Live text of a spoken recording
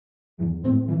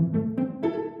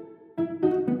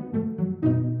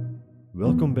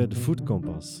Welkom bij de Food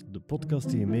Compass, de podcast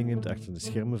die je meeneemt achter de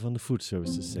schermen van de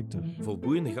foodservices sector. Vol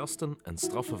boeiende gasten en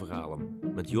straffe verhalen.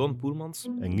 Met Johan Poelmans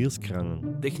En Niels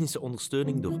Krangen. Technische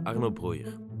ondersteuning door Arno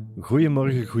Brooijer.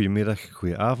 Goedemorgen, goedemiddag,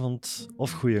 goedenavond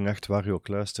of goedenacht waar u ook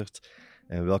luistert.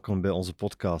 En welkom bij onze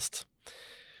podcast.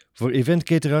 Voor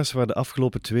eventcateraars waren de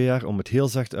afgelopen 2 jaar, om het heel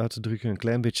zacht uit te drukken, een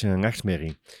klein beetje een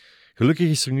nachtmerrie. Gelukkig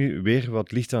is er nu weer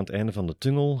wat licht aan het einde van de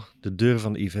tunnel. De deuren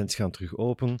van de events gaan terug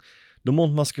open. De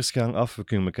mondmaskers gaan af, we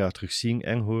kunnen elkaar terug zien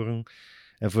en horen.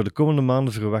 En voor de komende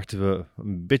maanden verwachten we,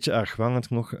 een beetje argwanend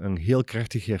nog, een heel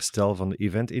krachtig herstel van de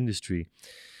event-industrie.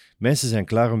 Mensen zijn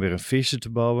klaar om weer een feestje te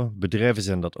bouwen, bedrijven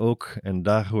zijn dat ook, en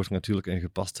daar hoort natuurlijk een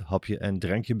gepast hapje en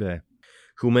drankje bij.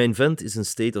 Gourmet Invent is een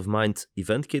state-of-mind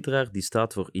eventcateraar die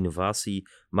staat voor innovatie,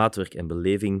 maatwerk en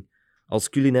beleving. Als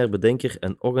culinair bedenker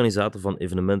en organisator van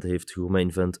evenementen heeft Gourmet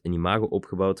Invent een imago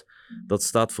opgebouwd dat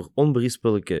staat voor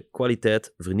onberispelijke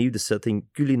kwaliteit, vernieuwde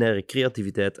setting, culinaire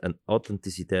creativiteit en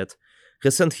authenticiteit.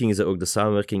 Recent gingen ze ook de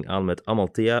samenwerking aan met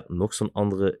Amalthea, nog zo'n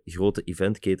andere grote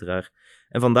eventcateraar.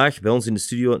 En vandaag bij ons in de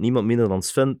studio niemand minder dan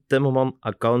Sven Temmerman,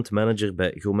 accountmanager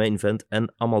bij Gourmet Invent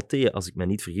en Amalthea, als ik mij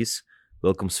niet vergis.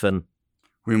 Welkom Sven.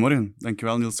 Goedemorgen,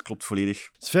 dankjewel Niels, klopt volledig.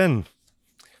 Sven,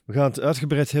 we gaan het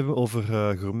uitgebreid hebben over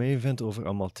Gourmet Invent, over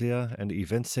Amalthea en de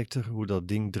eventsector, hoe dat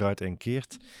ding draait en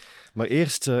keert. Maar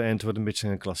eerst, en het wordt een beetje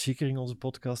een klassieker in onze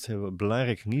podcast, hebben we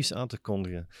belangrijk nieuws aan te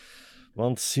kondigen.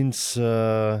 Want sinds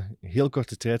heel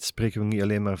korte tijd spreken we niet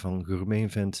alleen maar van Gourmet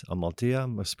Invent Amalthea,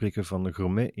 maar spreken we van de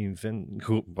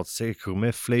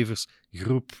Gourmet Flavors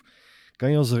groep.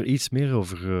 Kan je ons er iets meer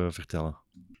over vertellen?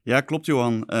 Ja, klopt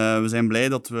Johan. We zijn blij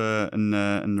dat we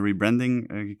een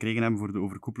rebranding gekregen hebben voor de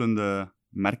overkoepelende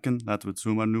merken, laten we het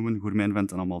zo maar noemen, Gourmet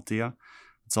Invent en Amalthea.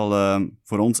 Het zal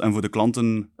voor ons en voor de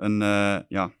klanten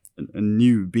een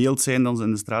nieuw beeld zijn dat ze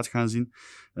in de straat gaan zien.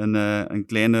 Een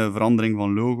kleine verandering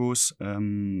van logo's,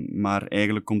 maar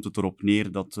eigenlijk komt het erop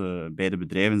neer dat beide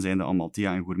bedrijven, zijnde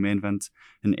Amalthea en Gourmet Invent,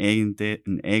 hun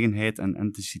eigenheid en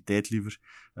authenticiteit liever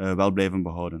wel blijven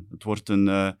behouden. Het wordt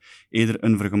eerder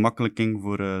een vergemakkelijking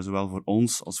voor zowel voor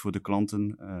ons als voor de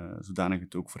klanten, zodanig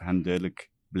het ook voor hen duidelijk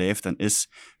blijft en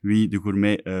is wie de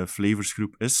Gourmet Flavors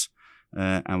groep is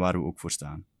en waar we ook voor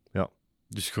staan. Ja,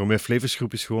 dus Gourmet Flavors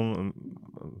groep is gewoon een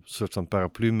soort van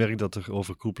paraplu-merk dat er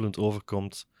overkoepelend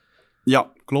overkomt.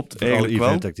 Ja, klopt. Voor eigenlijk alle wel.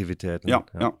 eventactiviteiten.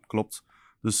 Ja, klopt.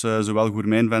 Dus zowel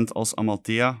Gourmet Invent als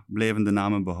Amalthea blijven de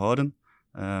namen behouden.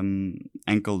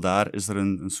 Enkel daar is er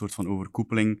een soort van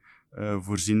overkoepeling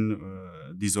voorzien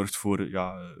die zorgt voor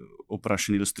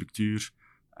operationele structuur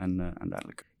en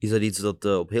dergelijke. Is dat iets dat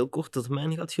op heel korte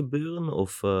termijn gaat gebeuren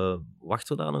of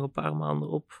wachten we daar nog een paar maanden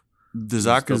op? De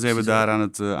zaken zijn we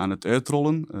daar aan het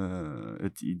uitrollen.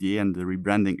 Het idee en de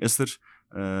rebranding is er.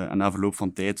 En na verloop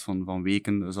van tijd, van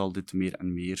weken, zal dit meer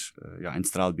en meer in het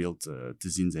straatbeeld te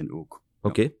zien zijn ook.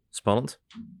 Oké, spannend.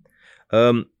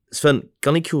 Sven,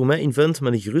 kan ik Gourmet Invent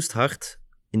met een gerust hart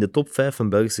in de top 5 van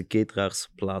Belgische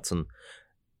cateraars plaatsen?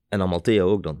 En Amalthea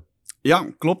ook dan?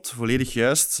 Ja, klopt. Volledig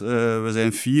juist. We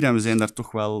zijn 4 en we zijn daar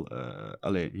toch wel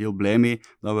heel blij mee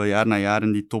dat we jaar na jaar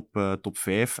in die top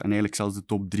 5 en eigenlijk zelfs de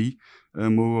top 3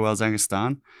 mogen we wel zeggen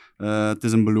staan. Het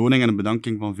is een beloning en een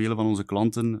bedanking van vele van onze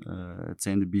klanten. Het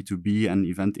zijn de B2B en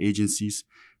event agencies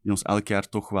die ons elk jaar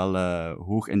toch wel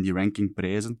hoog in die ranking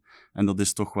prijzen. En dat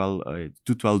is toch wel, het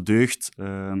doet wel deugd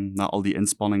na al die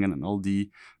inspanningen en al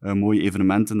die mooie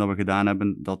evenementen dat we gedaan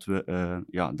hebben, dat we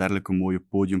dergelijke mooie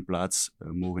podiumplaats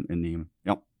mogen innemen.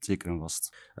 Ja, zeker en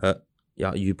vast.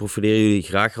 Jullie profileren jullie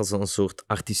graag als een soort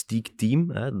artistiek team.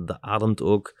 Hè? Dat ademt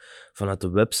ook vanuit de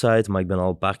website, maar ik ben al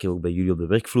een paar keer ook bij jullie op de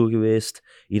werkvloer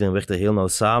geweest. Iedereen werkt er heel nauw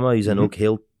samen. Jullie zijn ook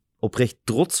heel oprecht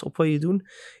trots op wat je doet.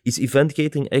 Is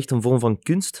eventcatering echt een vorm van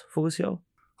kunst, volgens jou?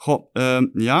 Goh,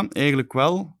 ja, eigenlijk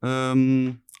wel.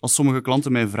 Als sommige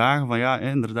klanten mij vragen van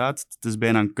inderdaad, het is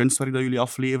bijna een kunstwerk dat jullie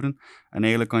afleveren. En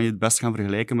eigenlijk kan je het best gaan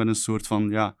vergelijken met een soort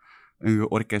van, een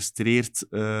georchestreerd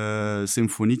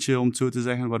symfonietje, om het zo te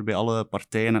zeggen, waarbij alle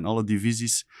partijen en alle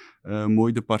divisies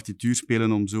mooi de partituur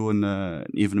spelen om zo een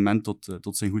evenement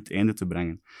tot zijn goed einde te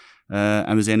brengen.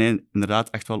 En we zijn inderdaad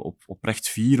echt wel oprecht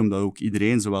fier, omdat ook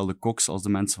iedereen, zowel de koks als de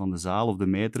mensen van de zaal of de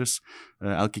maîtres,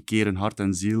 elke keer een hart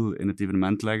en ziel in het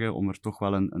evenement leggen om er toch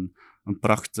wel een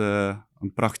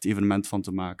pracht evenement van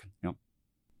te maken. Ja.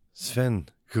 Sven,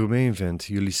 Gourmet Invent,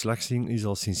 jullie slagzin is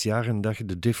al sinds jaren en dag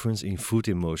de difference in food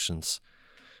emotions.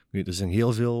 Er zijn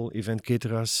heel veel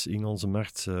eventcateraars in onze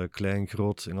markt, klein,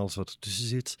 groot en alles wat ertussen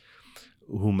zit.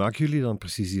 Hoe maken jullie dan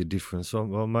precies die difference?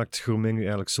 Wat maakt Gourmet nu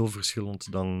eigenlijk zo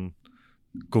verschillend dan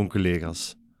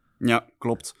collega's? Ja,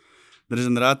 klopt. Er is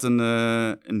inderdaad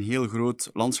een heel groot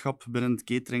landschap binnen het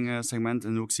catering-segment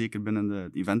en ook zeker binnen de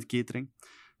event-catering.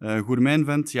 Gourmet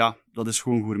Invent, ja, dat is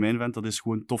gewoon Gourmet Invent, dat is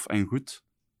gewoon tof en goed.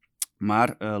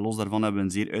 Maar los daarvan hebben we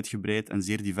een zeer uitgebreid en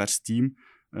zeer divers team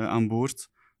aan boord.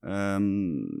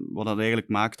 Wat dat eigenlijk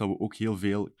maakt dat we ook heel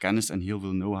veel kennis en heel veel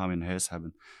know-how in huis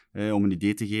hebben. Om een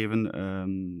idee te geven,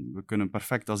 we kunnen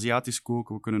perfect Aziatisch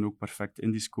koken, we kunnen ook perfect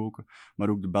Indisch koken, maar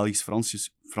ook de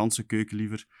Belgisch-Franse keuken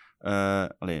liever.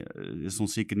 Is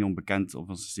ons zeker niet onbekend of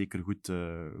is zeker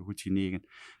goed genegen.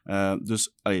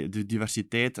 Dus de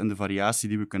diversiteit en de variatie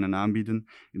die we kunnen aanbieden,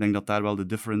 ik denk dat daar wel de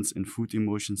difference in food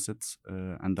emotions zit.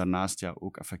 En daarnaast ja,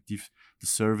 ook effectief de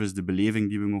service, de beleving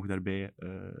die we nog daarbij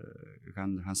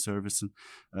gaan servicen,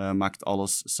 maakt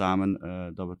alles samen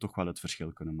dat we toch wel het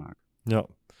verschil kunnen maken. Ja.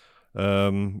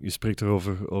 Je spreekt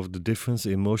over de difference,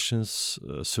 emotions,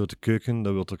 soorten keuken.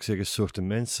 Dat wil ook zeggen soorten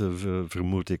mensen,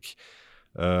 vermoed ik.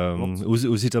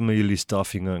 Hoe zit dat met jullie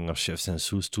staffing naar chefs en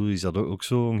sous toe? Is dat ook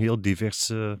zo'n heel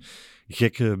diverse,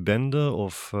 gekke bende?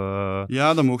 Of,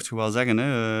 Ja, dat mocht je wel zeggen.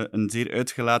 Hè. Een zeer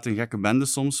uitgelaten gekke bende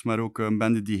soms, maar ook een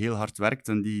bende die heel hard werkt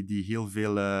en die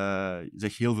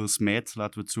zich heel veel smijt,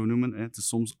 laten we het zo noemen. Hè. Het is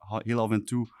soms heel af en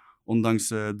toe, ondanks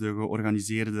de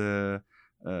georganiseerde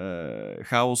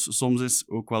chaos soms is,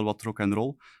 ook wel wat rock and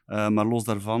roll. Maar los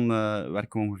daarvan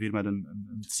werken we ongeveer met een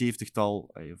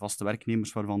 70-tal vaste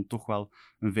werknemers, waarvan toch wel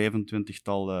een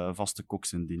 25-tal vaste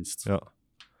koks in dienst. Ja.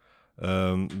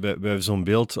 Wij hebben zo'n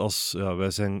beeld als,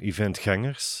 wij zijn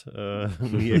eventgangers,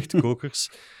 niet echt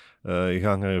kokers. Je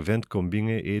gaat naar een event, kom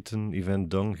binnen, eten,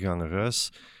 event done, ga naar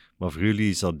huis. Maar voor jullie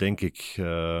is dat denk ik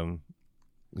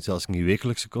zelfs niet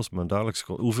wekelijkse kost, maar dagelijkse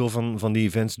kost. Hoeveel van die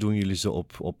events doen jullie zo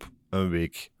op een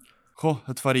week? Goh,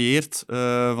 het varieert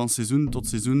van seizoen tot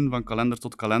seizoen, van kalender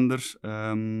tot kalender.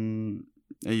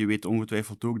 Je weet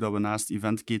ongetwijfeld ook dat we naast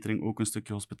event catering ook een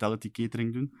stukje hospitality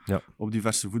catering doen. Ja. Op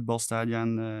diverse voetbalstadia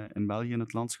in België in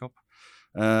het landschap.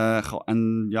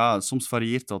 En ja, soms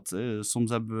varieert dat. Soms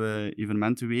hebben we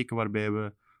evenementenweken waarbij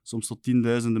we soms tot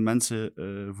 10.000 mensen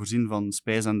voorzien van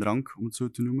spijs en drank, om het zo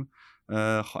te noemen.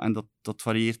 En dat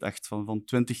varieert echt van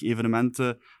 20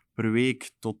 evenementen per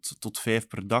week tot 5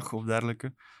 per dag of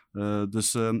dergelijke.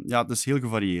 Dus het is heel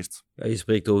gevarieerd. Ja, je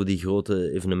spreekt over die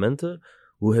grote evenementen.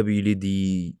 Hoe hebben jullie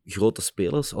die grote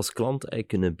spelers als klant eigenlijk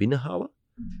kunnen binnenhalen?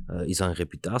 Is dat een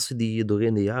reputatie die je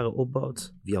doorheen de jaren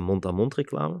opbouwt via mond-aan-mond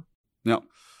reclame? Ja,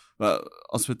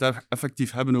 als we het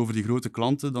effectief hebben over die grote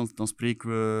klanten, dan spreken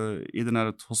we eerder naar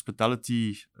het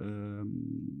hospitality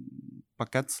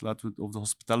pakket, laten we het over de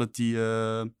hospitality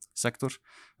sector.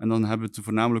 En dan hebben we het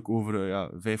voornamelijk over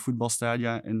 5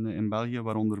 voetbalstadia in België,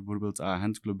 waaronder bijvoorbeeld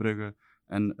Gent, Club Brugge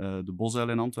en de Bosuil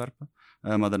in Antwerpen.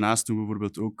 Maar daarnaast doen we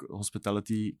bijvoorbeeld ook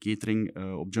hospitality catering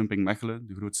op Jumping Mechelen,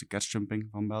 de grootste kerstjumping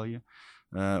van België.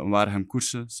 Waregem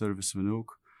koersen servicen we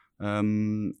ook.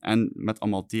 En met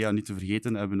Amalthea, niet te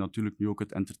vergeten, hebben we natuurlijk nu ook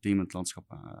het entertainmentlandschap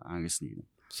aangesneden.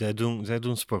 Zij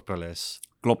doen Sportpaleis.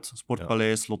 Klopt,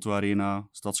 Sportpaleis, Lotto Arena,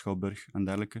 Stadschouwburg en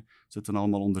dergelijke zitten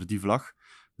allemaal onder die vlag.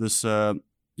 Dus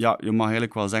je mag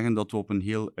eigenlijk wel zeggen dat we op een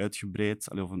heel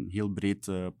uitgebreid, of een heel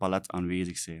breed palet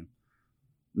aanwezig zijn.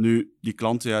 Nu, die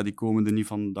klanten die komen er niet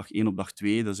van dag 1 op dag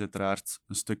 2. Dat is uiteraard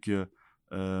een stukje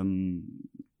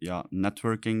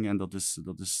networking en dat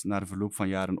is na verloop van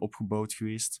jaren opgebouwd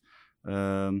geweest.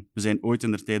 We zijn ooit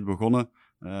in der tijd begonnen,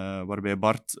 waarbij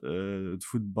Bart het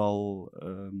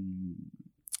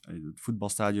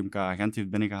voetbalstadium K Gent heeft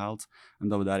binnengehaald en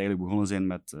dat we daar eigenlijk begonnen zijn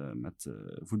met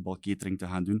voetbalcatering te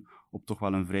gaan doen op toch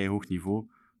wel een vrij hoog niveau,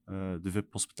 de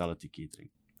VIP Hospitality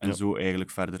Catering. En zo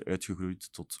eigenlijk verder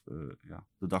uitgegroeid tot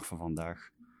de dag van vandaag,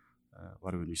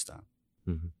 waar we nu staan.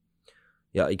 Mm-hmm.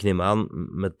 Ja, ik neem aan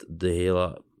met de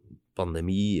hele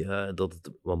pandemie dat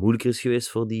het wat moeilijker is geweest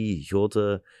voor die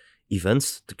grote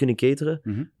events te kunnen cateren.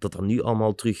 Mm-hmm. Dat dat nu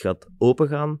allemaal terug gaat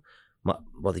opengaan. Maar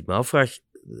wat ik me afvraag,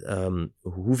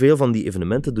 hoeveel van die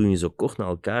evenementen doen je zo kort na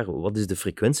elkaar? Wat is de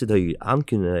frequentie dat jullie aan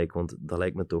kunnen eigenlijk? Want dat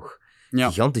lijkt me toch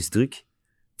gigantisch druk.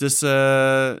 Dus in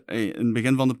het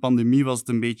begin van de pandemie was het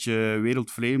een beetje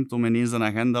wereldvreemd om ineens een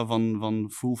agenda van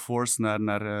full force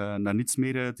naar niets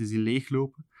meer te zien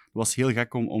leeglopen. Het was heel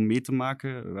gek om mee te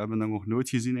maken. We hebben dat nog nooit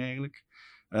gezien eigenlijk.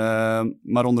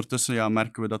 Maar ondertussen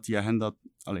merken we dat die agenda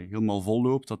helemaal vol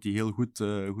loopt, dat die heel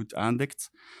goed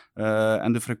aandekt.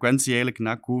 En de frequentie eigenlijk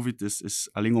na COVID is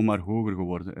alleen nog maar hoger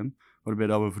geworden. Hè. Waarbij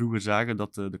dat we vroeger zagen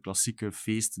dat de klassieke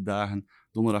feestdagen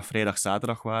donderdag, vrijdag,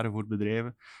 zaterdag waren voor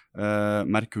bedrijven,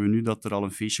 merken we nu dat er al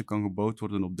een feestje kan gebouwd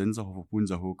worden op dinsdag of op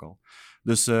woensdag ook al.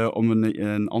 Dus om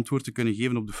een antwoord te kunnen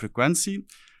geven op de frequentie,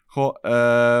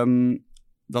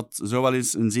 dat zou wel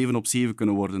eens een 7 op 7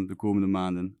 kunnen worden de komende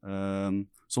maanden.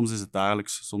 Soms is het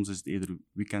dagelijks, soms is het eerder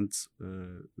weekend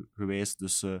gewijs.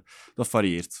 Dus dat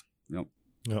varieert. Ja.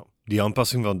 Ja, die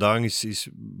aanpassing vandaag is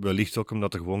wellicht ook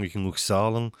omdat er gewoon niet genoeg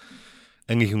zalen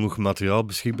en niet genoeg materiaal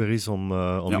beschikbaar is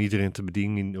om iedereen te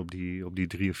bedienen op die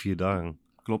 3 of 4 dagen.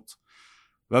 Klopt.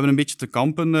 We hebben een beetje te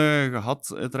kampen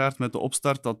gehad, uiteraard, met de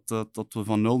opstart, dat we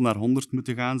van 0 naar 100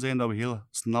 moeten gaan zijn, dat we heel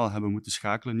snel hebben moeten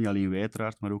schakelen. Niet alleen wij,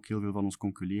 uiteraard, maar ook heel veel van onze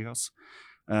collega's.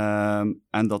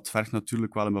 En dat vergt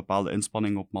natuurlijk wel een bepaalde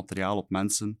inspanning op materiaal, op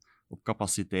mensen, op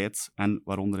capaciteit en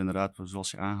waaronder inderdaad,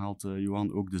 zoals je aanhaalt,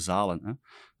 Johan, ook de zalen.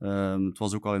 Hè. Het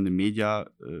was ook al in de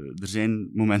media, er zijn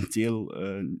momenteel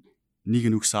niet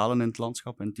genoeg zalen in het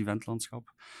landschap, in het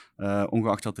eventlandschap.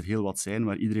 Ongeacht dat er heel wat zijn,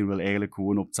 maar iedereen wil eigenlijk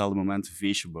gewoon op hetzelfde moment een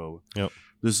feestje bouwen. Ja.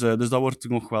 Dus dat wordt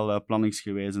nog wel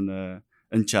planningsgewijs een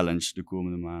challenge de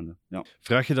komende maanden. Ja.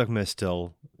 Vraag je dat ik mij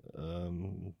stel.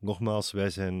 Nogmaals, wij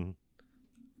zijn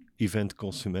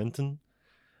eventconsumenten.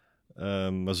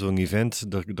 Maar zo'n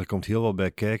event, daar komt heel wat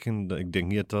bij kijken. Ik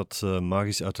denk niet dat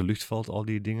magisch uit de lucht valt, al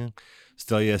die dingen.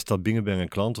 Stel, jij staat binnen bij een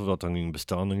klant, of dat dan een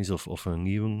bestaande is of een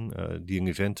nieuwe die een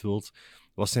event wilt.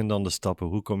 Wat zijn dan de stappen?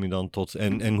 Hoe kom je dan tot...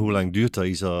 En hoe lang duurt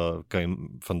dat? Kan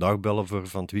je vandaag bellen voor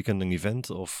van het weekend een event?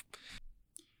 Of...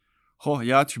 Goh,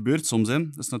 ja, het gebeurt soms. Hè.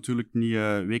 Het is natuurlijk niet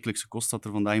wekelijkse kost dat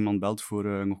er vandaag iemand belt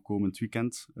voor nog komend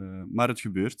weekend. Maar het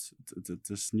gebeurt. Het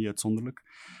is niet uitzonderlijk.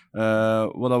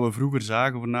 Wat we vroeger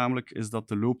zagen voornamelijk, is dat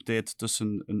de looptijd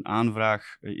tussen een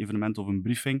aanvraag, evenement of een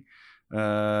briefing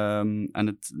en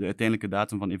de uiteindelijke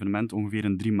datum van evenement ongeveer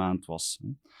een 3 maand was.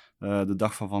 De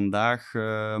dag van vandaag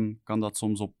kan dat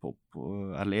soms op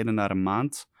herleiden naar een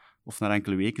maand of naar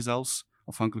enkele weken zelfs,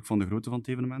 afhankelijk van de grootte van het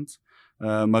evenement.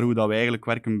 Maar hoe dat wij eigenlijk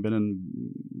werken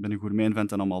binnen Gourmet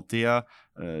Invent Amalthea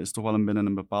is toch wel binnen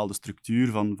een bepaalde structuur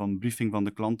van briefing van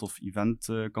de klant of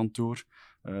eventkantoor.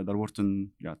 Daar wordt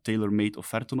een tailor-made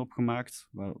offerte op gemaakt,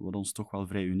 wat ons toch wel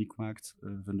vrij uniek maakt,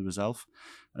 vinden we zelf.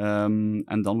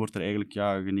 En dan wordt er eigenlijk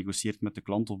genegocieerd met de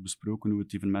klant of besproken hoe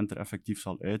het evenement er effectief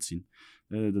zal uitzien.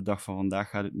 De dag van vandaag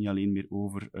gaat het niet alleen meer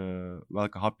over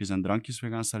welke hapjes en drankjes we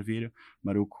gaan serveren,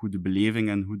 maar ook hoe de beleving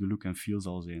en hoe de look en feel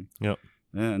zal zijn. Ja.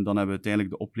 En dan hebben we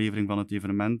uiteindelijk de oplevering van het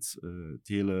evenement, het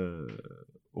hele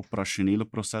operationele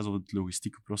proces of het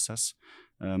logistieke proces.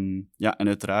 En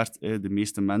uiteraard, de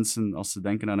meeste mensen, als ze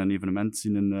denken aan een evenement,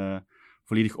 zien een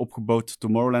volledig opgebouwd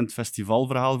Tomorrowland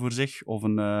festivalverhaal voor zich, of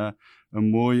een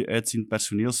mooi uitziend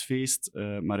personeelsfeest.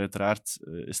 Maar uiteraard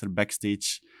is er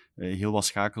backstage heel wat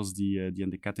schakels die in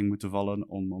de ketting moeten vallen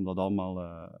om dat allemaal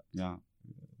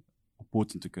op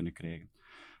poten te kunnen krijgen.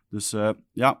 Dus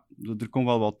er komt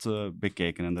wel wat bij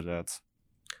kijken, inderdaad.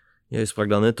 Ja, je sprak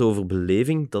dan net over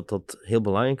beleving, dat heel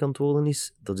belangrijk aan het worden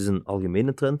is. Dat is een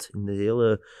algemene trend in de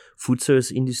hele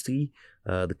foodservice-industrie.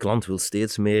 De klant wil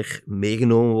steeds meer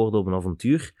meegenomen worden op een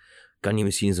avontuur. Kan je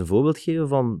misschien eens een voorbeeld geven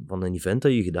van een event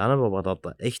dat je gedaan hebt, waar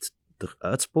dat echt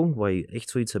eruit sprong, waar je echt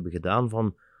zoiets hebt gedaan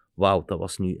van wauw, dat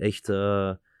was nu echt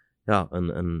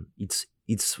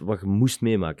iets wat je moest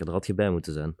meemaken, daar had je bij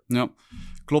moeten zijn. Ja,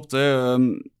 klopt. Hè.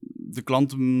 De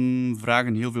klanten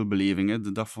vragen heel veel beleving. Hè.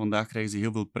 De dag van vandaag krijgen ze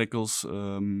heel veel prikkels,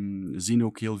 zien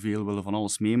ook heel veel, willen van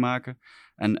alles meemaken.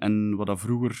 En wat dat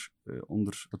vroeger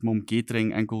onder het mom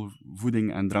catering enkel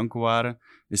voeding en dranken waren,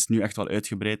 is nu echt wel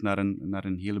uitgebreid naar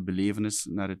een hele belevenis,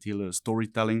 naar het hele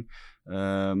storytelling.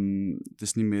 Het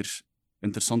is niet meer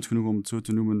interessant genoeg om het zo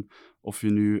te noemen of je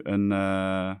nu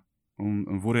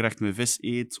een voorgerecht met vis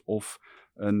eet of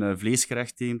een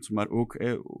vleesgerecht neemt, maar ook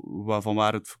van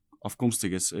waar het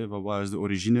afkomstig is. Wat is de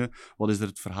origine? Wat is er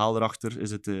het verhaal erachter?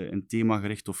 Is het een thema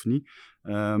gericht of niet?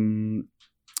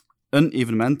 Een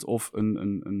evenement of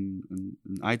een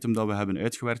item dat we hebben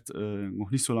uitgewerkt, nog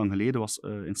niet zo lang geleden, was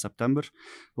in september,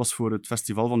 was voor het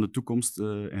Festival van de Toekomst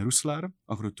in Roeselare,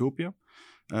 Agrotopia.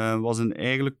 Was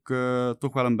eigenlijk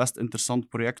toch wel een best interessant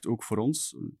project, ook voor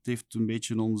ons. Het heeft een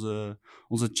beetje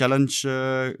onze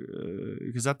challenge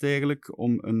gezet eigenlijk,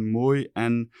 om een mooi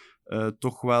en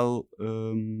toch wel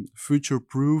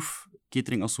future-proof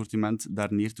catering assortiment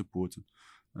daar neer te poten.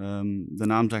 De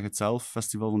naam zegt het zelf,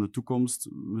 Festival van de Toekomst.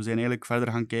 We zijn eigenlijk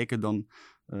verder gaan kijken dan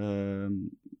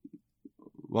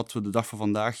wat we de dag van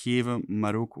vandaag geven,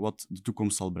 maar ook wat de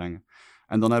toekomst zal brengen.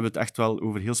 En dan hebben we het echt wel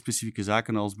over heel specifieke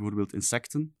zaken, als bijvoorbeeld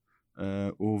insecten,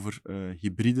 over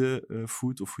hybride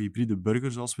food of hybride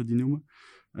burger, zoals we die noemen.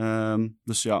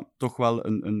 Dus ja, toch wel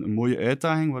een mooie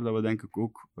uitdaging, waar dat we denk ik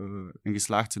ook in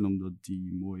geslaagd zijn om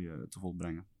die mooi te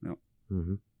volbrengen. Ja.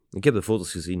 Mm-hmm. Ik heb de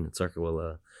foto's gezien, het zag er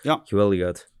wel geweldig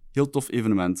uit. Heel tof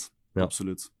evenement,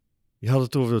 absoluut. Je had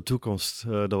het over de toekomst.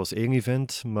 Dat was 1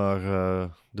 event, maar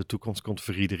de toekomst komt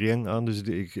voor iedereen aan. Dus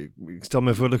ik stel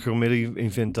me voor dat Gourmet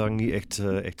Invent daar niet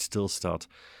echt stilstaat.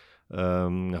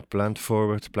 naar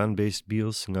plant-forward, plant-based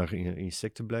bios, naar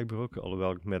insecten blijkbaar ook.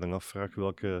 Alhoewel ik mij dan afvraag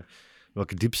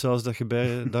welke diepsaus dat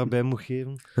je daarbij moet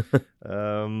geven.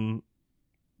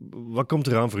 Wat komt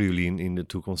eraan voor jullie in de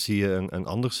toekomst? Zie je een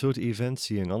ander soort event?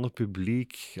 Zie je een ander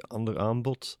publiek, ander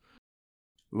aanbod?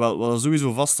 Wel, wat er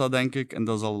sowieso vaststaat, denk ik, en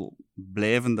dat zal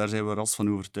blijven, daar zijn we ras van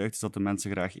overtuigd, is dat de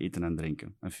mensen graag eten en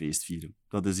drinken en feest vieren.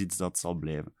 Dat is iets dat zal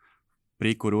blijven.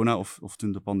 Pre-corona, of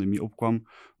toen de pandemie opkwam,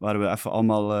 waren we even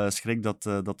allemaal schrik dat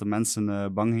de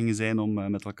mensen bang gingen zijn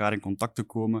om met elkaar in contact te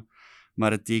komen.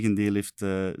 Maar het tegendeel heeft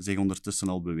zich ondertussen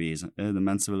al bewezen. De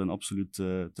mensen willen absoluut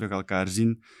terug elkaar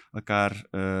zien, elkaar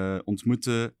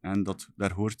ontmoeten en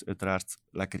daar hoort uiteraard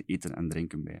lekker eten en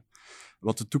drinken bij.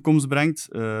 Wat de toekomst brengt,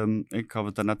 ik gaf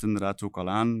het daarnet inderdaad ook al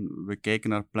aan, we kijken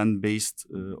naar plant-based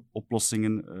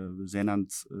oplossingen. We zijn aan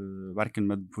het werken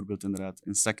met bijvoorbeeld inderdaad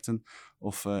insecten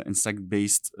of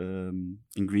insect-based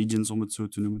ingredients, om het zo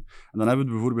te noemen. En dan hebben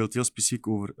we het bijvoorbeeld heel specifiek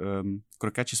over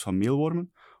kroketjes van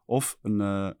meelwormen of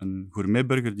een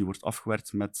gourmetburger die wordt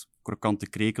afgewerkt met krokante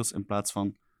krekels in plaats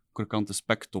van krokante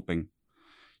spektopping.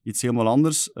 Iets helemaal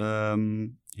anders,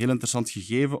 heel interessant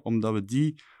gegeven, omdat we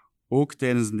die ook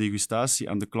tijdens een degustatie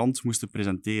aan de klant moesten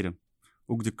presenteren.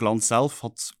 Ook de klant zelf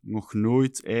had nog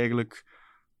nooit eigenlijk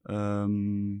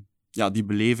die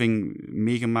beleving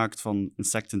meegemaakt van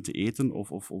insecten te eten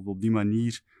of op die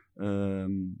manier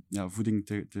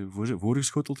voeding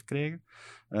voorgeschoteld te krijgen.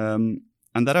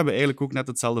 En daar hebben we eigenlijk ook net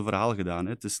hetzelfde verhaal gedaan.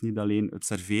 Hè. Het is niet alleen het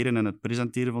serveren en het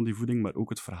presenteren van die voeding, maar ook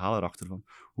het verhaal erachter van.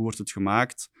 Hoe wordt het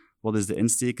gemaakt? Wat is de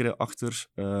insteek erachter?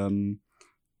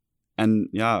 En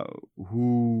ja,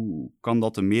 hoe kan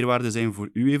dat een meerwaarde zijn voor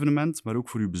uw evenement, maar ook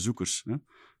voor uw bezoekers? Hè?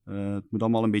 Het moet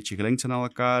allemaal een beetje gelinkt zijn aan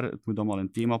elkaar. Het moet allemaal in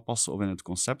het thema passen of in het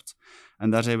concept. En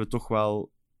daar zijn we toch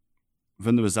wel,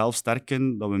 vinden we zelf sterk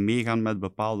in, dat we meegaan met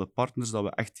bepaalde partners, dat we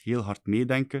echt heel hard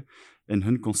meedenken in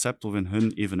hun concept of in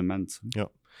hun evenement.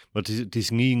 Ja, maar het is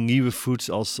niet nieuwe foods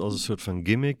als een soort van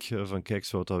gimmick, van kijk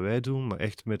eens wat dat wij doen, maar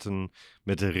echt met een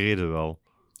reden wel.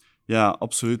 Ja,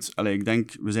 absoluut. Ik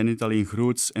denk, we zijn niet alleen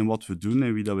groots in wat we doen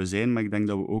en wie dat we zijn, maar ik denk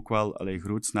dat we ook wel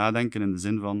groots nadenken in de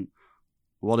zin van,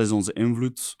 wat is onze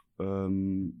invloed?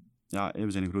 We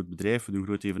zijn een groot bedrijf, we doen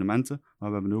grote evenementen, maar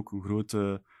we hebben ook een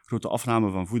grote afname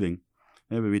van voeding.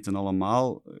 We weten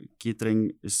allemaal,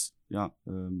 catering is,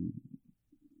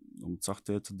 om het zacht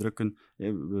uit te drukken,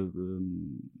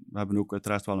 we hebben ook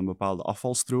uiteraard wel een bepaalde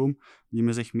afvalstroom die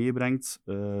met zich meebrengt.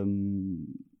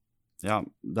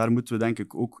 Daar moeten we denk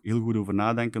ik ook heel goed over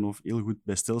nadenken of heel goed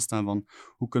bij stilstaan van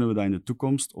hoe kunnen we dat in de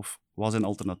toekomst of wat zijn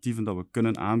alternatieven dat we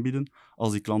kunnen aanbieden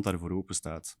als die klant daarvoor open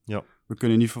staat. Ja. We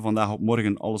kunnen niet van vandaag op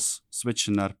morgen alles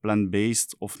switchen naar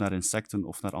plant-based of naar insecten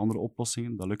of naar andere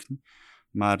oplossingen, dat lukt niet.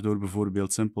 Maar door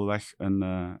bijvoorbeeld simpelweg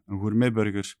een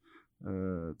gourmetburger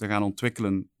te gaan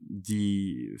ontwikkelen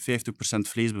die 50%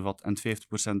 vlees bevat en 50%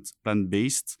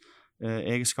 plant-based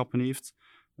eigenschappen heeft,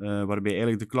 waarbij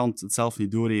eigenlijk de klant het zelf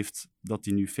niet doorheeft dat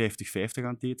hij nu 50-50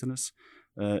 aan het eten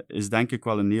is denk ik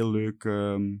wel een heel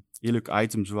leuk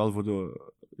item, zowel voor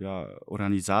de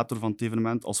organisator van het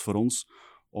evenement als voor ons,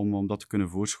 om dat te kunnen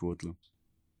voorschotelen.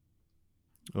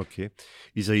 Oké.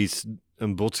 Is dat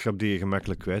een boodschap die je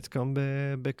gemakkelijk kwijt kan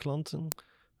bij klanten?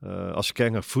 Als je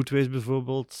kijkt naar food waste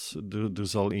bijvoorbeeld, er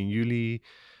zal in jullie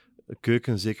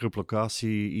keuken, zeker op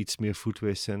locatie, iets meer food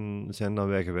waste zijn dan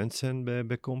wij gewend zijn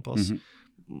bij Kompas. Mm-hmm.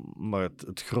 Maar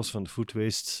het gros van de food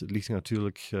waste ligt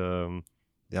natuurlijk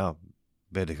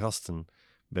bij de gasten.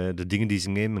 Bij de dingen die ze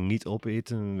nemen, niet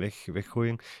opeten,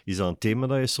 weggooien. Is dat een thema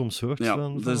dat je soms hoort van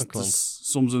een klant? Het is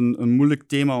soms een moeilijk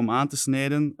thema om aan te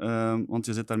snijden, want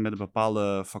je zit daar met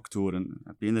bepaalde factoren. Je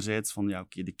hebt enerzijds van,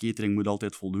 de catering moet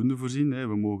altijd voldoende voorzien. Hè.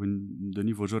 We mogen er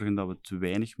niet voor zorgen dat we te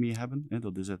weinig mee hebben. Hè.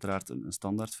 Dat is uiteraard een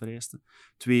standaardvereiste.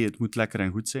 2, het moet lekker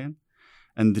en goed zijn.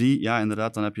 En 3,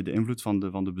 inderdaad, dan heb je de invloed van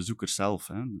de bezoeker zelf.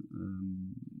 Hè.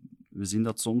 We zien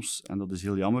dat soms, en dat is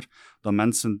heel jammer, dat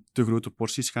mensen te grote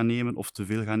porties gaan nemen of te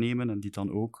veel gaan nemen en die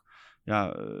dan ook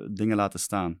dingen laten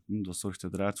staan. Dat zorgt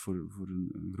uiteraard voor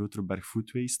een grotere berg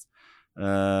food waste.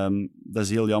 Dat is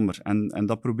heel jammer. En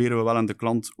dat proberen we wel aan de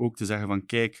klant ook te zeggen van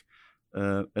kijk,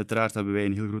 uiteraard hebben wij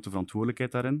een heel grote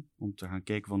verantwoordelijkheid daarin, om te gaan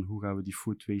kijken van hoe gaan we die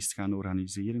food waste gaan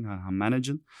organiseren, gaan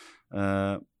managen.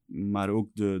 Maar ook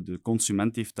de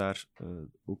consument heeft daar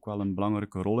ook wel een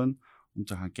belangrijke rol in, om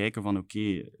te gaan kijken van oké,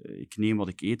 ik neem wat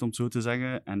ik eet, om het zo te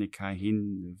zeggen, en ik ga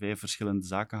geen 5 verschillende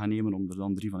zaken gaan nemen om er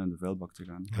dan 3 van in de vuilbak te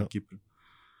gaan kieperen.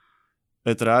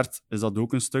 Uiteraard is dat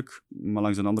ook een stuk, maar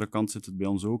langs de andere kant zit het bij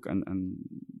ons ook. En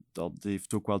dat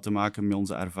heeft ook wel te maken met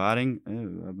onze ervaring.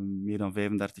 We hebben meer dan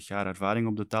 35 jaar ervaring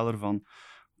op de teller van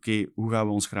oké, hoe gaan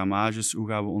we ons grammages, hoe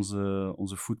gaan we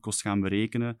onze foodkost gaan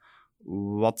berekenen,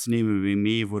 wat nemen we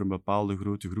mee voor een bepaalde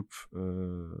grote groep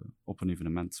op een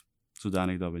evenement.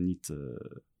 Zodanig dat we niet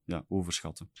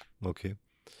overschatten. Oké.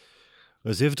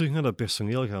 Dus even terug naar dat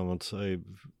personeel gaan, want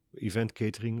event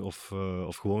catering of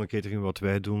gewone catering, wat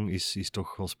wij doen, is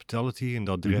toch hospitality en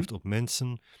dat drijft op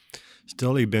mensen.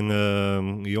 Stel, ik ben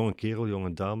een jonge kerel,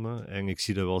 jonge dame en ik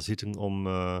zie dat wel zitten om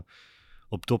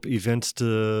op top-events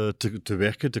te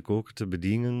werken, te koken, te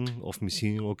bedienen of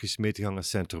misschien ook eens mee te gaan naar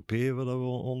Saint-Tropez, wat we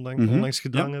onlangs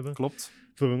gedaan hebben. Klopt.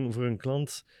 Voor een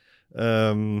klant.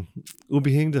 Hoe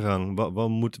begin ik eraan?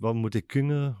 Wat moet ik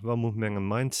kunnen? Wat moet mijn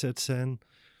mindset zijn?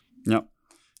 Ja,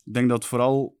 ik denk dat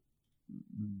vooral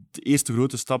de eerste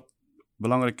grote stap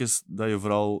belangrijk is dat je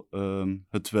vooral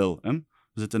het wil. Hè?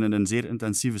 We zitten in een zeer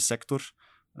intensieve sector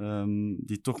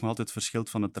die toch nog altijd verschilt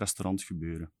van het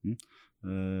restaurantgebeuren.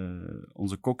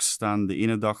 Onze koks staan de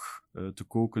ene dag te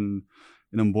koken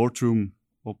in een boardroom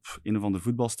op een of ander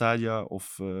voetbalstadia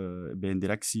of bij een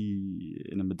directie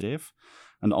in een bedrijf.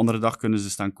 En de andere dag kunnen ze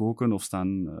staan koken of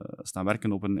staan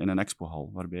werken in een expohal,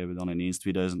 waarbij we dan ineens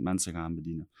 2000 mensen gaan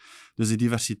bedienen. Dus die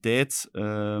diversiteit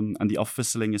en die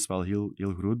afwisseling is wel heel,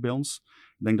 heel groot bij ons.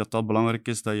 Ik denk dat dat belangrijk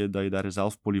is, dat je daar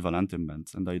zelf polyvalent in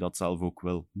bent en dat je dat zelf ook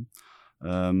wil.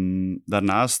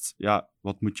 Daarnaast,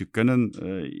 wat moet je kunnen?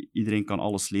 Iedereen kan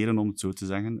alles leren, om het zo te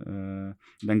zeggen.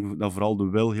 Ik denk dat vooral de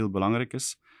wil heel belangrijk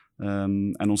is.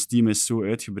 En ons team is zo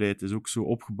uitgebreid, is ook zo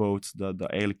opgebouwd, dat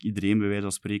eigenlijk iedereen, bij wijze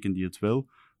van spreken, die het wil,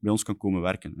 bij ons kan komen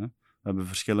werken. Hè. We hebben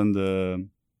verschillende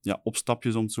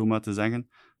opstapjes, om het zo maar te zeggen,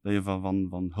 dat je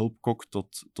van hulpkok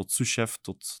tot souschef,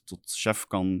 tot chef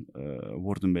kan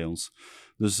worden bij ons.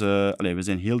 Dus we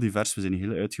zijn heel divers, we zijn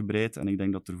heel uitgebreid en ik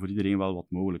denk dat er voor iedereen wel wat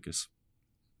mogelijk is.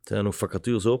 Zijn er nog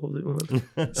vacatures open op dit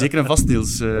moment? Zeker en vast,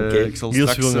 Niels. Okay. Ik zal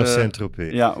Niels straks... wil naar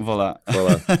Saint-Tropez. Ja, voilà.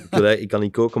 Ik kan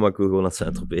niet koken, maar ik wil gewoon naar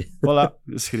Saint-Tropez. Voilà,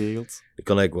 is geregeld. Ik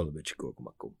kan eigenlijk wel een beetje koken,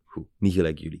 maar kom. Goed, niet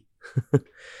gelijk jullie.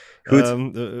 Goed.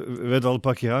 We hebben al een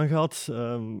paar keer aangehaald.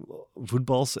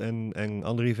 Voetbals en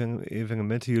andere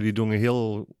evenementen. Jullie doen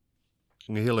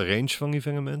een hele range van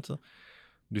evenementen.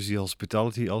 Dus die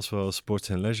hospitality als wel sports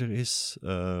en leisure is.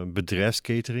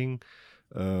 Bedrijfscatering.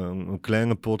 Een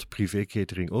kleine poot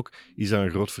privé-catering ook. Is daar een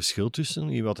groot verschil tussen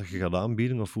in wat je gaat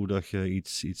aanbieden of hoe dat je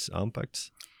iets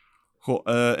aanpakt?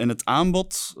 Goh, in het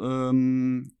aanbod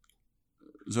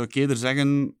zou ik eerder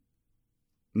zeggen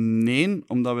nee,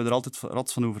 omdat we er altijd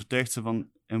van overtuigd zijn van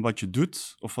in wat je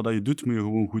doet, of wat je doet, moet je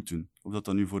gewoon goed doen. Of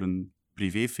dat nu voor een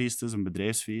privéfeest is, een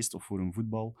bedrijfsfeest of voor een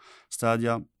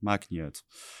voetbalstadia, maakt niet uit.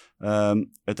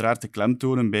 Uiteraard de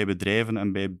klemtonen bij bedrijven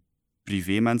en bij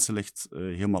privémensen ligt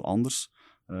helemaal anders.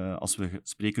 Als we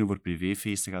spreken over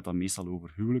privéfeesten, gaat dat meestal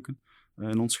over huwelijken,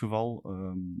 in ons geval,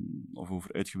 of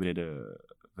over uitgebreide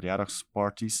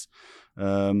verjaardagsparties.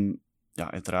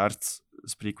 Uiteraard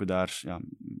spreken we daar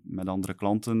met andere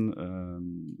klanten.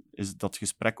 Is dat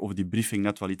gesprek of die briefing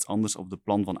net wel iets anders, of de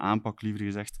plan van aanpak, liever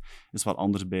gezegd, is wel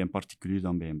anders bij een particulier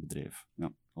dan bij een bedrijf.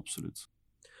 Ja, absoluut.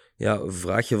 Ja, een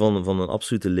vraagje van een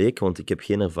absolute leek, want ik heb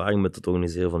geen ervaring met het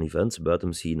organiseren van events, buiten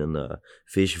misschien een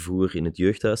feestjevoer in het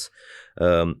jeugdhuis.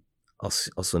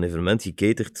 Als een evenement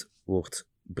gecaterd wordt,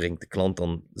 brengt de klant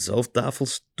dan zelf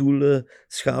tafels, stoelen,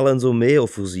 schalen en zo mee?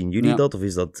 Of voorzien jullie dat? Of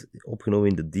is dat opgenomen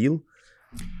in de deal?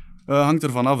 Hangt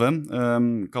ervan af, hè.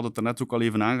 Ik had het er net ook al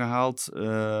even aangehaald.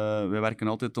 Wij werken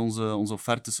altijd onze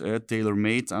offertes uit,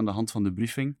 tailor-made, aan de hand van de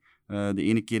briefing. De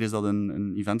ene keer is dat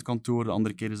een eventkantoor, de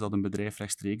andere keer is dat een bedrijf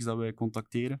rechtstreeks dat wij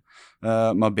contacteren.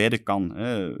 Maar beide kan.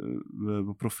 Hè.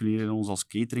 We profileren ons als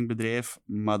cateringbedrijf,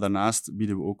 maar daarnaast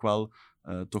bieden we ook wel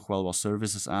toch wel wat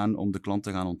services aan om de klant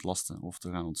te gaan ontlasten of te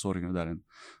gaan ontzorgen daarin.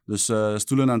 Dus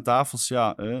stoelen en tafels,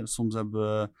 soms hebben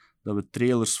we dat we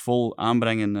trailers vol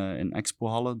aanbrengen in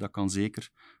expohallen, dat kan zeker.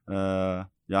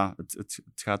 Het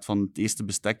gaat van het eerste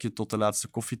bestekje tot de laatste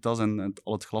koffietas en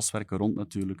al het glaswerk er rond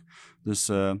natuurlijk. Dus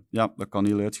dat kan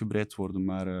heel uitgebreid worden,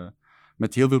 maar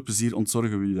met heel veel plezier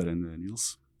ontzorgen we u daarin,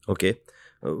 Niels. Oké.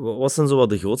 Wat zijn zo wat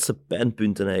de grootste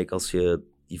pijnpunten eigenlijk als je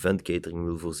eventcatering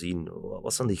wil voorzien?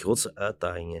 Wat zijn de grootste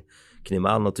uitdagingen? Ik neem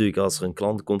aan natuurlijk als er een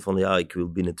klant komt van ik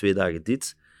wil binnen 2 dagen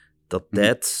dit, dat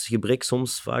tijdsgebrek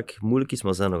soms vaak moeilijk is,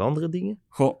 maar zijn er nog andere dingen?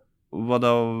 Wat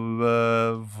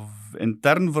we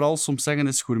intern vooral soms zeggen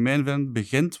is Gourmet Invent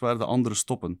begint waar de anderen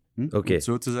stoppen. Om het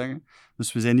zo te zeggen.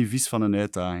 Dus we zijn niet vies van een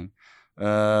uitdaging.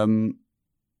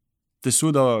 Het is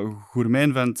zo dat Gourmet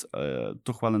Invent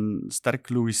toch wel een sterk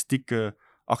logistieke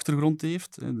achtergrond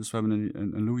heeft. Dus we hebben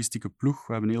een logistieke ploeg,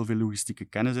 we hebben heel veel logistieke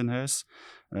kennis in huis.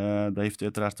 Dat heeft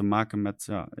uiteraard te maken met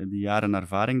die jaren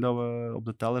ervaring dat we op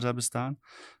de tellers hebben staan.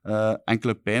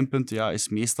 Enkele pijnpunten is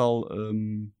meestal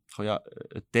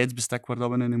het tijdsbestek waar dat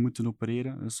we in moeten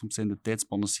opereren. Soms zijn de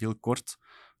tijdspannen heel kort,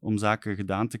 om zaken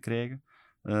gedaan te krijgen.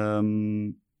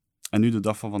 En nu de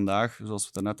dag van vandaag,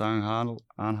 zoals we het daarnet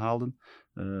aanhaalden,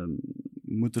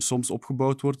 moet er soms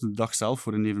opgebouwd worden, de dag zelf,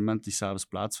 voor een evenement die 's avonds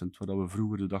plaatsvindt, waar we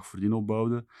vroeger de dag voordien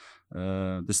opbouwden.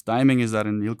 Dus timing is daar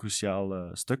een heel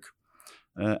cruciaal stuk.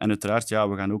 En uiteraard,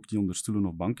 we gaan ook niet onder stoelen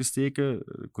of banken steken.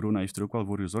 Corona heeft er ook wel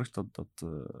voor gezorgd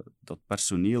dat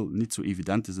personeel niet zo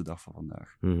evident is de dag van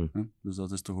vandaag. Mm-hmm. Dus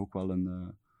dat is toch ook wel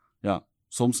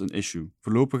soms een issue.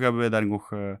 Voorlopig hebben wij daar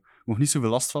nog niet zoveel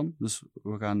last van, dus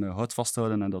we gaan hout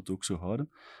vasthouden en dat ook zo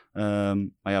houden.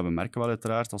 Maar we merken wel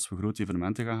uiteraard, als we grote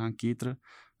evenementen gaan cateren,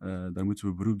 daar moeten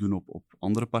we beroep doen op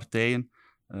andere partijen.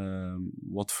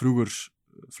 Wat vroeger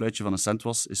fluitje van een cent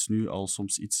was, is nu al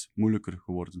soms iets moeilijker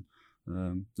geworden.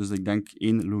 Dus ik denk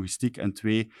 1, logistiek en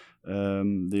 2,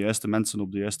 de juiste mensen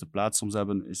op de juiste plaats soms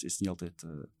hebben, is niet altijd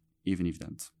even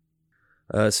evident.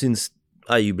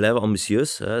 Je blijft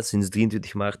ambitieus. Hè? Sinds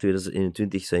 23 maart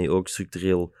 2021 zijn je ook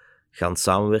structureel gaan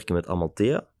samenwerken met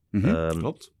Amalthea.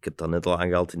 Klopt. Ik heb dat net al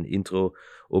aangehaald in de intro.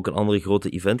 Ook een andere grote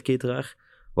eventcateraar.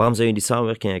 Waarom zijn jullie die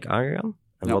samenwerking eigenlijk aangegaan?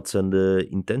 En wat zijn de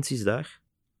intenties daar?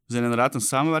 We zijn inderdaad een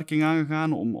samenwerking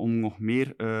aangegaan om nog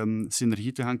meer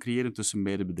synergie te gaan creëren tussen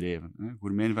beide bedrijven.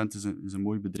 Gourmet Invent is een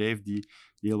mooi bedrijf die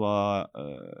heel wat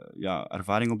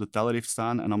ervaring op de teller heeft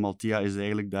staan. En Amalthea is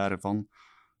eigenlijk daarvan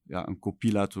een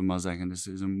kopie, laten we maar zeggen. Dus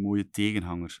het is een mooie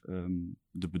tegenhanger.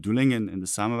 De bedoeling in de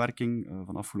samenwerking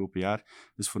van afgelopen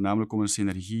jaar is voornamelijk om een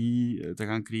synergie te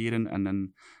gaan creëren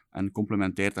en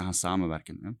complementair te gaan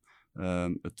samenwerken.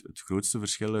 Het grootste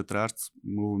verschil, uiteraard,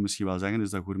 mogen we misschien wel zeggen, is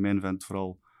dat Gourmet Invent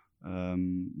vooral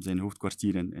zijn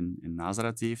hoofdkwartier in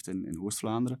Nazareth heeft, in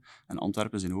Oost-Vlaanderen, en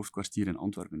Antwerpen zijn hoofdkwartier in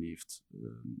Antwerpen heeft.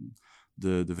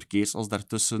 De verkeersas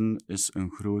daartussen is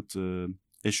een groot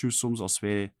issue soms als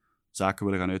wij zaken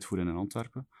willen gaan uitvoeren in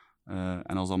Antwerpen.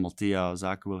 En als Amalthea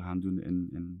zaken wil gaan doen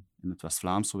in het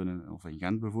West-Vlaams of in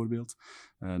Gent bijvoorbeeld,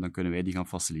 dan kunnen wij die gaan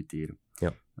faciliteren.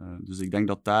 Ja. Dus ik denk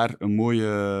dat daar een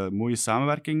mooie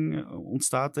samenwerking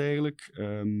ontstaat eigenlijk.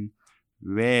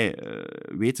 Wij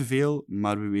weten veel,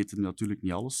 maar we weten natuurlijk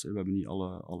niet alles. We hebben niet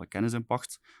alle kennis in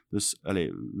pacht. Dus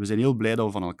we zijn heel blij dat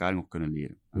we van elkaar nog kunnen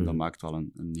leren. En dat maakt wel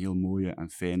een heel mooie en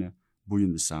fijne,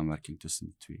 boeiende samenwerking tussen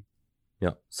de twee.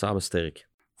 Ja, samen sterk.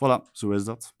 Voilà, zo is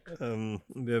dat.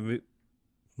 We hebben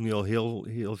nu al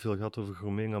heel veel gehad over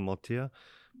Gourmet en Amalthea,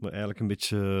 maar eigenlijk een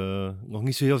beetje nog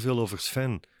niet zo heel veel over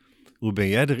Sven. Hoe ben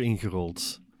jij erin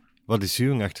gerold? Wat is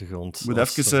uw achtergrond? Ik moet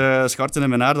even scharten in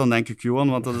mijn haar, dan denk ik, Johan,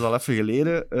 want dat is al even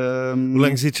geleden. Hoe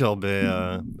lang zit je al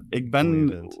bij ik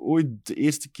ben ooit de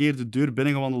eerste keer de deur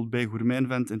binnengewandeld bij Gourmet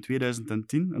Invent in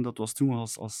 2010. En dat was toen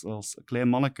als klein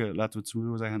manneke, laten we het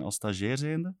zo zeggen, als stagiair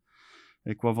zijnde.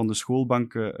 Ik kwam van de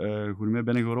schoolbanken Gourmet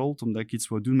binnengerold, omdat ik iets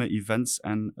wou doen met events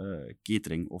en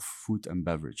catering, of food and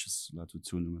beverages, laten we het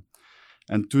zo noemen.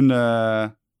 En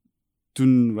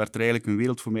toen werd er eigenlijk een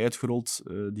wereld voor mij uitgerold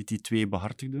die twee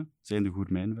behartigde, zijn de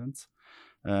Gourmet Invent.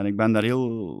 En ik ben daar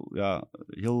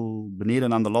heel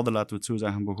beneden aan de ladder, laten we het zo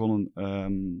zeggen, begonnen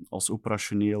als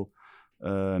operationeel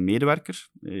medewerker.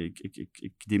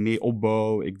 Ik deed mee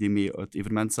opbouw, ik deed mee het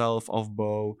evenement zelf,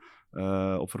 afbouw,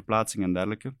 op verplaatsing en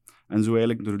dergelijke. En zo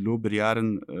eigenlijk door de loop der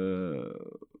jaren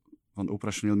van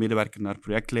operationeel medewerker naar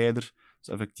projectleider, dus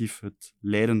effectief het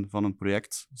leiden van een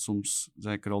project. Soms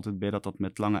zeg ik er altijd bij dat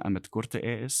met lange en met korte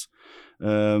ei is.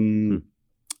 En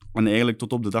eigenlijk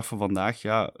tot op de dag van vandaag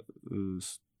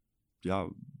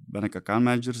ben ik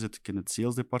accountmanager, zit ik in het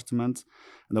salesdepartement.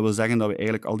 En dat wil zeggen dat we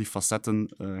eigenlijk al die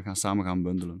facetten samen gaan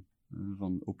bundelen.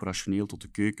 Van operationeel tot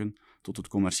de keuken, tot het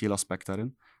commerciële aspect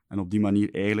daarin. En op die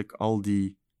manier eigenlijk al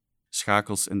die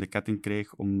schakels in de ketting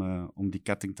krijg om die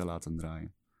ketting te laten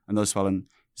draaien. En dat is wel een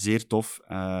zeer tof,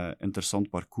 interessant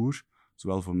parcours,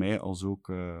 zowel voor mij als ook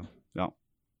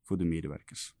voor de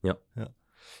medewerkers. Ja.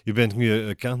 Je bent nu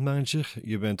accountmanager,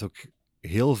 je bent ook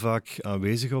heel vaak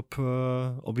aanwezig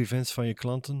op events van je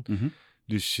klanten. Mm-hmm.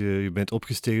 Dus je bent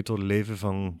opgestegen tot het leven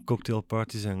van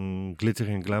cocktailparties en glitter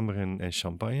en glamour en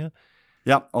champagne.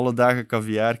 Ja, alle dagen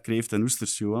caviar, kreeft en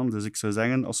oesters, Johan. Dus ik zou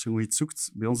zeggen, als je nog iets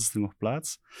zoekt, bij ons is er nog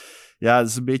plaats. Ja, dat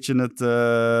is een beetje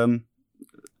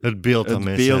het beeld dat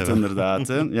mensen hebben. Inderdaad.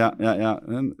 Hè. Ja.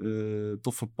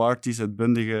 Toffe parties,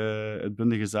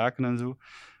 uitbundige zaken en zo.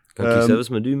 Kan ik zelfs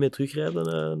met u mee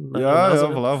terugrijden?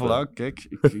 Voilà. Kijk,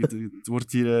 het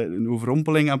wordt hier een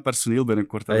overrompeling aan personeel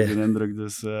binnenkort, heb ik de indruk.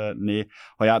 Dus nee.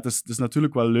 Maar ja, het is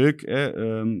natuurlijk wel leuk. Hè.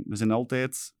 We zijn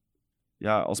altijd...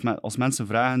 Ja, als mensen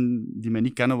vragen die mij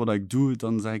niet kennen wat ik doe,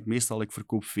 dan zeg ik meestal, ik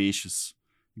verkoop feestjes.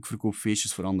 Ik verkoop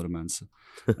feestjes voor andere mensen.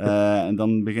 En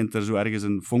dan begint er zo ergens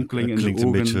een fonkeling in de ogen.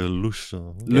 Klinkt een beetje loes.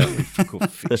 Zo. Ja, ik verkoop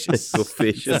feestjes.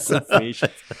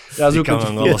 feestjes. Ja, zo kan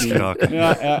aan alles geraken.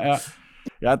 Ja.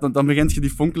 ja, dan begint je die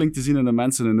fonkeling te zien in de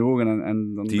mensen hun ogen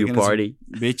en dan beginnen ze een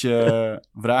beetje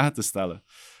vragen te stellen.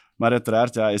 Maar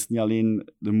uiteraard is het niet alleen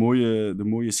de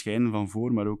mooie schijn van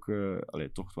voor, maar ook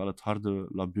toch wel het harde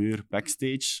labeur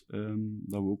backstage,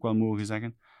 dat we ook wel mogen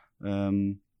zeggen.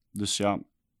 Dus ja,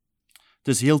 het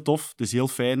is heel tof, het is heel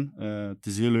fijn. Het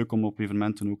is heel leuk om op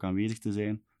evenementen ook aanwezig te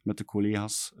zijn met de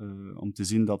collega's, om te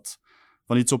zien dat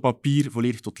van iets op papier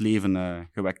volledig tot leven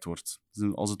gewekt wordt.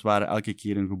 Dus als het ware elke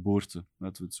keer een geboorte,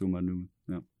 laten we het zo maar noemen.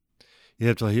 Ja. Je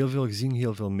hebt al heel veel gezien,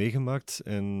 heel veel meegemaakt.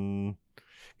 En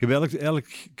ik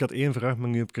had 1 vraag, maar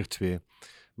nu heb ik er 2.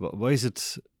 Wat is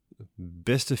het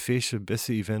beste feestje,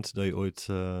 beste event dat je ooit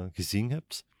gezien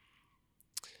hebt?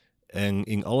 En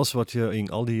in alles wat je in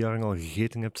al die jaren al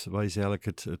gegeten hebt, wat is eigenlijk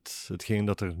hetgeen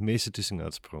dat er het meeste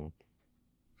tussenuit sprong?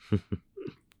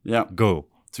 Ja, Go.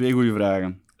 2 goede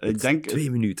vragen. Ik denk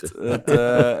 2 minuten.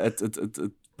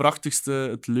 Het prachtigste,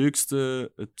 het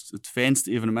leukste, het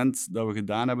fijnste evenement dat we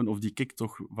gedaan hebben, of die ik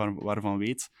toch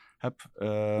waarvan heb,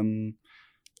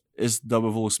 is dat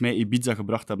we volgens mij Ibiza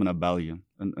gebracht hebben naar België.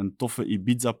 Een toffe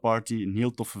Ibiza-party, een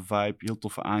heel toffe vibe, heel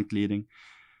toffe aankleding.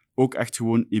 Ook echt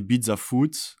gewoon Ibiza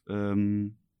food.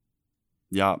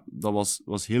 Dat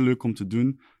was heel leuk om te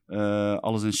doen.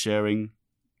 Alles in sharing.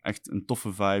 Echt een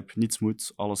toffe vibe. Niets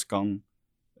moet, alles kan.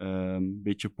 Een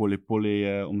beetje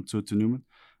pole-pole, om het zo te noemen.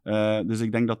 Dus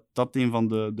ik denk dat dat een van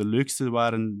de leukste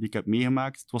waren die ik heb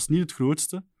meegemaakt. Het was niet het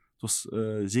grootste. Het was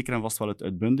zeker en vast wel het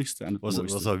uitbundigste en het mooiste.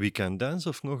 Was dat Weekend Dance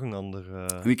of nog een ander?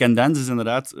 Weekend Dance is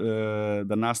inderdaad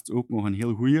daarnaast ook nog een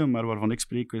heel goeie, maar waarvan ik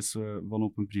spreek is van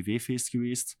op een privéfeest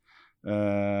geweest.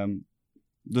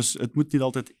 Dus het moet niet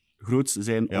altijd groot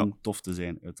zijn om tof te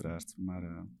zijn, uiteraard.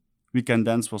 Maar Weekend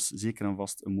Dance was zeker en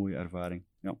vast een mooie ervaring.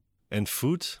 Ja. En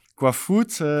food? Qua food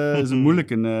is een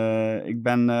moeilijke.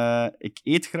 Ik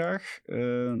eet graag.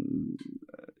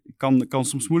 Ik kan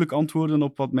soms moeilijk antwoorden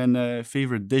op wat mijn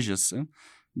favorite dish is. Hè.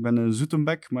 Ik ben een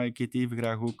zoetenbek, maar ik eet even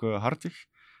graag ook hartig.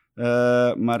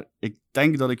 Maar ik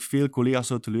denk dat ik veel collega's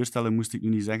zou teleurstellen, moest ik nu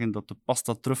niet zeggen dat de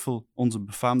pasta truffel, onze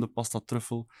befaamde pasta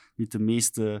truffel, niet de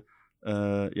meeste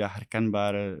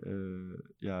herkenbare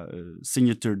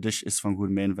signature dish is van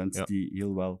Gourmet Invent, die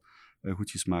heel wel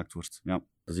goed gesmaakt wordt. Ja.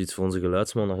 Dat is iets voor onze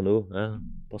geluidsman Arno. Hè?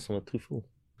 Pasta met truffel.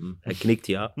 Hij knikt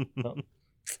ja.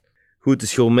 Goed,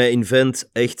 dus Gourmet Invent,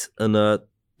 echt een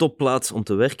topplaats om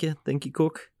te werken, denk ik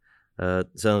ook.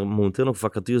 Zijn er momenteel nog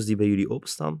vacatures die bij jullie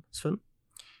openstaan, Sven?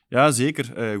 Ja,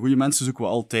 zeker. Goede mensen zoeken we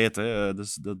altijd. Hè.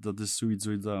 Dus dat is zoiets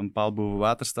dat een paal boven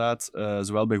water staat,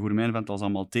 zowel bij Gourmet Invent als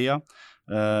Amalthea.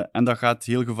 En dat gaat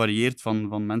heel gevarieerd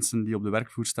van mensen die op de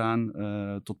werkvloer staan,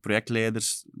 tot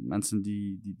projectleiders, mensen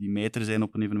die meter zijn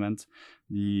op een evenement,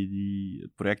 die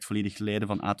het project volledig leiden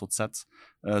van A tot Z,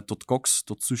 tot koks,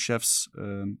 tot souschefs,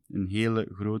 een hele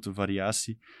grote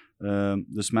variatie.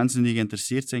 Dus mensen die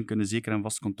geïnteresseerd zijn, kunnen zeker en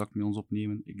vast contact met ons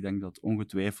opnemen. Ik denk dat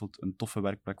ongetwijfeld een toffe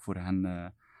werkplek voor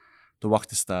hen te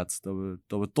wachten staat.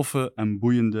 Dat we toffe en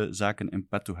boeiende zaken in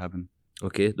petto hebben.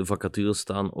 Oké, de vacatures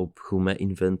staan op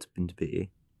gourmetinvent.be.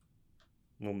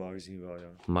 Normaal gezien wel,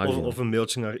 ja. Of een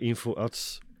mailtje naar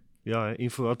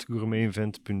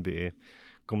info@gourmetinvent.be.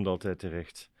 Komt altijd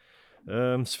terecht.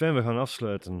 Sven, we gaan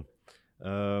afsluiten.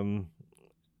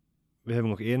 We hebben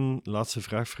nog 1 laatste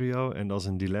vraag voor jou en dat is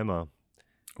een dilemma.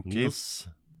 Oké. Niels,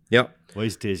 Ja. wat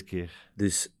is het deze keer?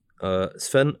 Dus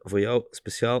Sven, voor jou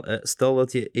speciaal. Stel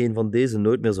dat je een van deze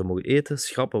nooit meer zou mogen eten,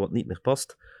 schrappen wat niet meer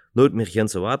past, nooit meer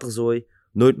Gentse waterzooi,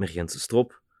 nooit meer Gentse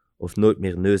strop of nooit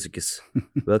meer neuzekes.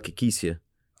 Welke kies je?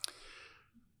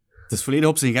 Het is volledig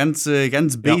op zijn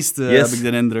Gents beest, Yes. heb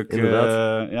ik de indruk.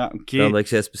 Inderdaad. Oké. Dan dat ik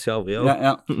zei speciaal voor jou.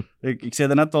 Ja. Ik zei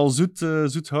daarnet al,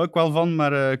 zoet hou ik wel van,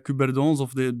 maar cuberdons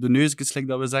of de neuzekes, like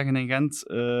dat we zeggen in Gent,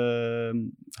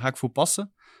 ga ik voor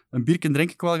passen. Een biertje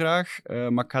drink ik wel graag,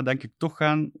 maar ik ga denk ik toch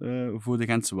gaan voor de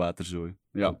Gentse waterzooi.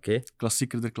 Ja, Oké.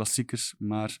 Klassieker der klassiekers,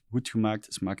 maar goed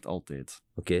gemaakt smaakt altijd.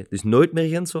 Oké, dus nooit meer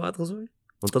Gentse waterzooi?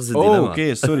 Want dat is het dilemma.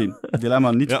 Oké, sorry.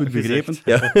 Dilemma niet goed begrepen.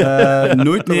 Ja.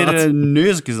 Nooit meer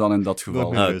neuzekes dan in dat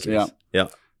geval. Ja.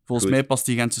 Volgens Goed. mij past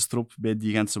die Gentse strop bij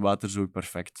die Gentse waterzooi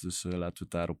perfect, dus laten we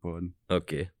het daarop houden.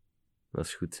 Oké, dat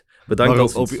is goed. Bedankt. Maar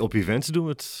Alfons. op events doen we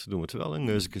het wel, een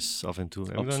neuzekes af en toe.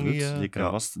 Hebben we dat Absoluut, niet, zeker en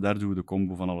vast. Daar doen we de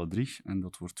combo van alle 3 en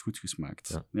dat wordt goed gesmaakt.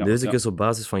 Ja. Neuzekes op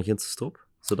basis van Gentse strop?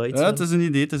 Zou dat iets zijn? Het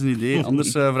is een idee.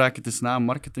 Anders vraag ik het eens na aan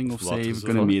marketing of zij even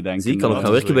kunnen meedenken. Zie, ik kan nog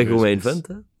gaan werken bij Gourmet Invent.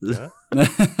 Hè? Ja?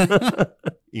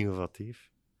 Innovatief.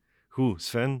 Goed,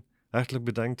 Sven, hartelijk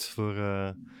bedankt voor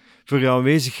uw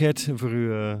aanwezigheid en voor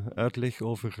uw uitleg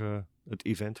over het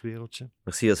eventwereldje.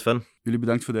 Merci, Sven. Jullie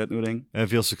bedankt voor de uitnodiging. En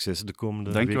veel succes de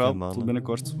komende weken en Dankjewel, maanden. tot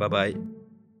binnenkort. Bye bye.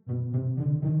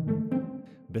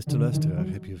 Beste luisteraar,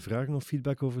 heb je vragen of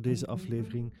feedback over deze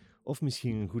aflevering? Of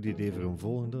misschien een goed idee voor een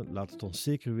volgende? Laat het ons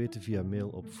zeker weten via mail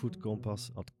op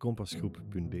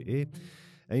foodcompass@compassgroep.be.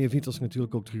 En je vindt ons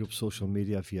natuurlijk ook terug op social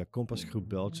media via Compassgroep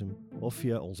Belgium of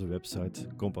via onze website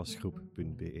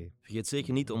compassgroep.be. Vergeet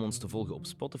zeker niet om ons te volgen op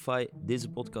Spotify. Deze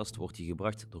podcast wordt je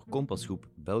gebracht door Compassgroep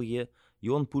België.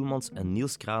 Johan Poelmans en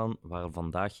Niels Kralen waren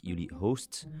vandaag jullie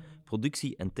hosts.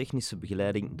 Productie en technische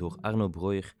begeleiding door Arno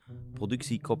Breuer.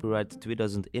 Productie copyright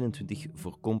 2021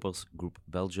 voor Compass Group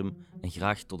Belgium. En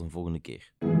graag tot een volgende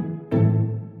keer.